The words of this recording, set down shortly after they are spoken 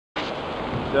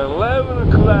It's 11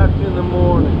 o'clock in the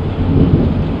morning.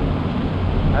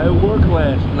 I worked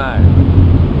last night.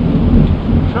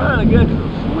 Trying to get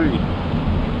some sleep.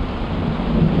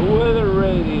 The weather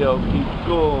radio keeps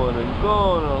going and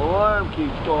going, and the alarm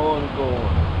keeps going and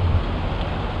going.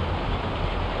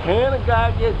 Can a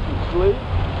guy get some sleep?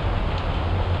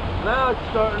 Now it's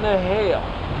starting to hail.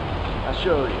 I'll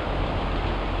show you.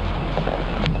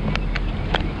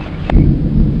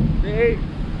 See?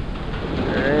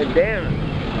 Damn it.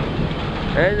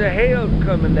 And the hail's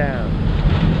coming down.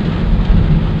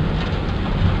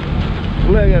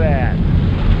 Look at that.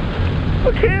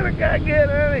 Well, can't a guy get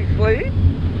any sleep?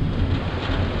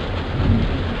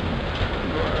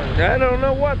 I don't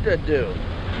know what to do.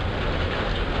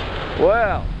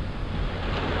 Well,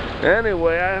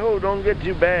 anyway, I hope it don't get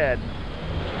too bad.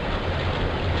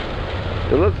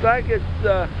 It looks like it's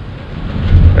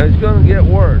gonna get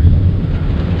worse.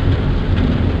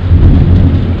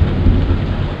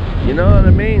 You know what I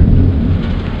mean?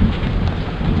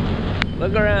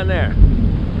 Look around there.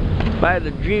 By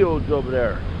the geodes over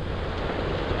there.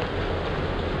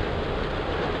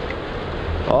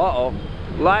 Uh-oh.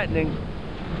 Lightning.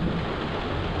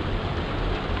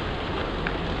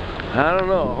 I don't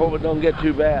know. I hope it don't get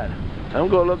too bad. I'm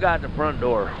gonna look out the front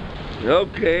door.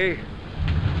 Okay.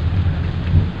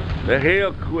 The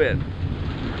hail quit.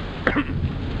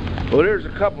 Well, there's a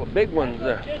couple of big ones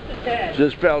that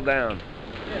just fell down.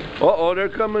 Uh-oh, they're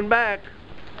coming back.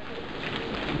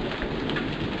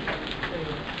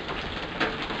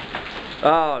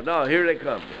 Oh, no, here they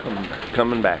come.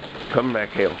 Coming back. Coming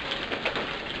back, hail.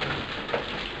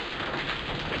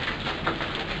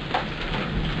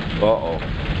 Uh-oh.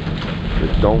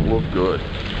 This don't look good.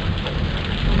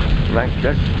 Like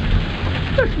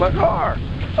that's my car.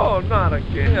 Oh, not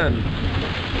again.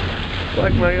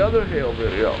 Like my other hail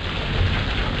video.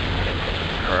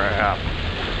 Crap.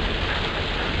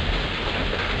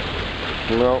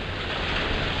 No.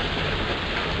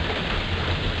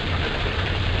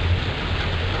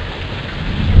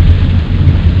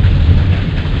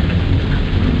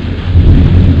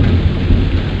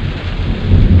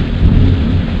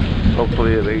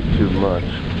 Hopefully it ain't too much.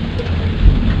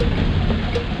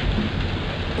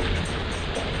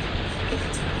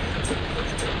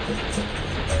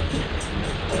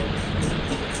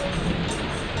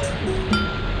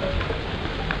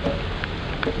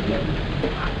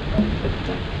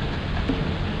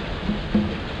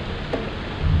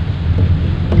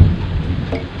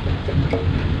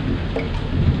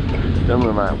 Some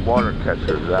of my water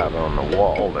catchers out on the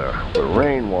wall there for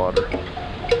rainwater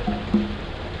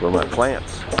for my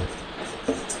plants.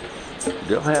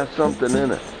 They'll have something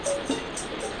in it.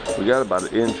 We got about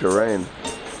an inch of rain.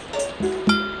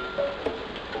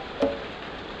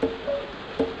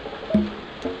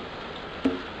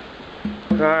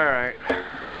 All right.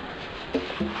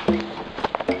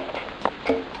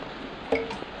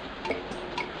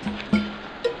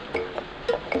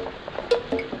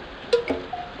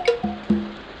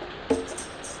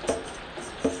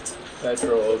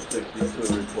 Metro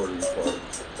 062 reporting for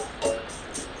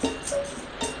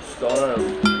storm.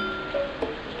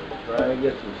 Try and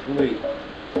get some sleep.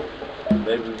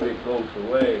 Maybe if it goes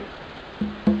away,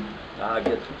 I'll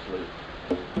get some sleep.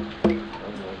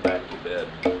 I'm going back to bed.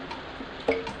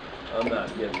 I'm not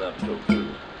getting up till 2.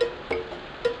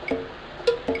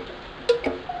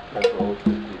 Metro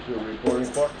 062 reporting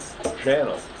for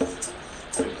Channel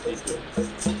 62.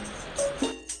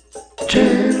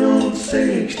 Channel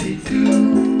 62.